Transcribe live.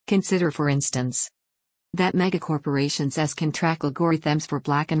Consider, for instance, that megacorporations can track algorithms for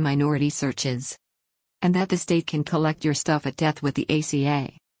black and minority searches. And that the state can collect your stuff at death with the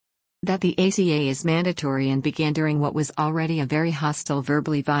ACA. That the ACA is mandatory and began during what was already a very hostile,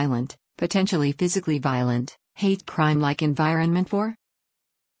 verbally violent, potentially physically violent, hate crime-like environment for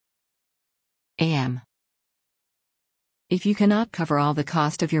AM. If you cannot cover all the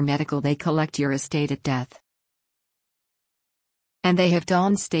cost of your medical, they collect your estate at death. And they have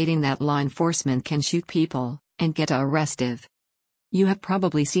dawned stating that law enforcement can shoot people, and get arrested. You have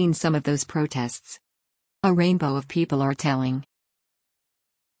probably seen some of those protests. A rainbow of people are telling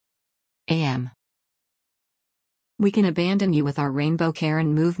AM. We can abandon you with our Rainbow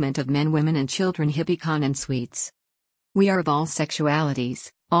Karen movement of men, women and children, hippie-con and sweets. We are of all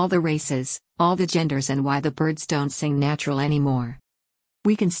sexualities, all the races, all the genders, and why the birds don't sing natural anymore.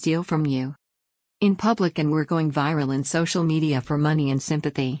 We can steal from you in public, and we're going viral in social media for money and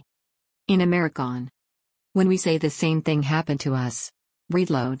sympathy. In Americon. When we say the same thing happened to us.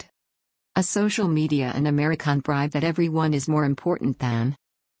 Reload. A social media and American bribe that everyone is more important than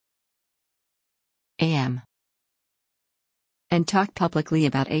AM. And talk publicly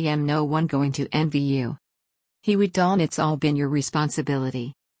about AM, no one going to envy you. He would dawn, it's all been your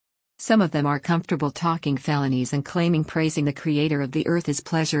responsibility. Some of them are comfortable talking felonies and claiming praising the creator of the earth is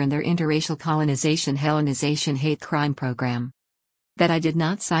pleasure in their interracial colonization, Hellenization, hate crime program. That I did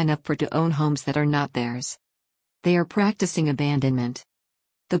not sign up for to own homes that are not theirs. They are practicing abandonment.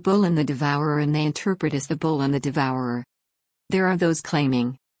 The bull and the devourer, and they interpret as the bull and the devourer. There are those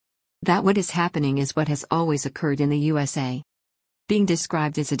claiming that what is happening is what has always occurred in the USA. Being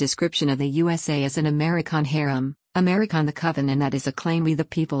described as a description of the USA as an American harem, American the coven, and that is a claim we the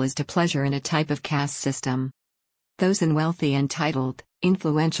people is to pleasure in a type of caste system. Those in wealthy, entitled,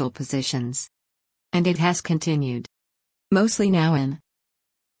 influential positions. And it has continued. Mostly now in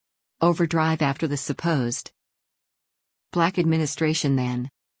overdrive after the supposed black administration then.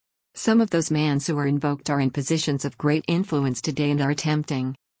 Some of those mans who are invoked are in positions of great influence today and are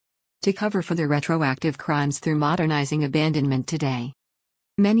attempting to cover for their retroactive crimes through modernizing abandonment today.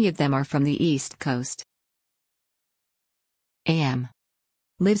 Many of them are from the East Coast. AM.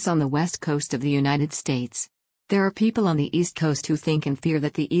 Lives on the West Coast of the United States. There are people on the East Coast who think and fear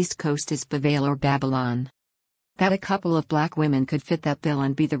that the East Coast is Babel or Babylon. That a couple of black women could fit that bill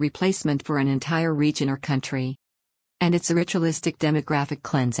and be the replacement for an entire region or country. And it's a ritualistic demographic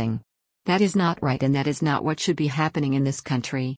cleansing. That is not right, and that is not what should be happening in this country.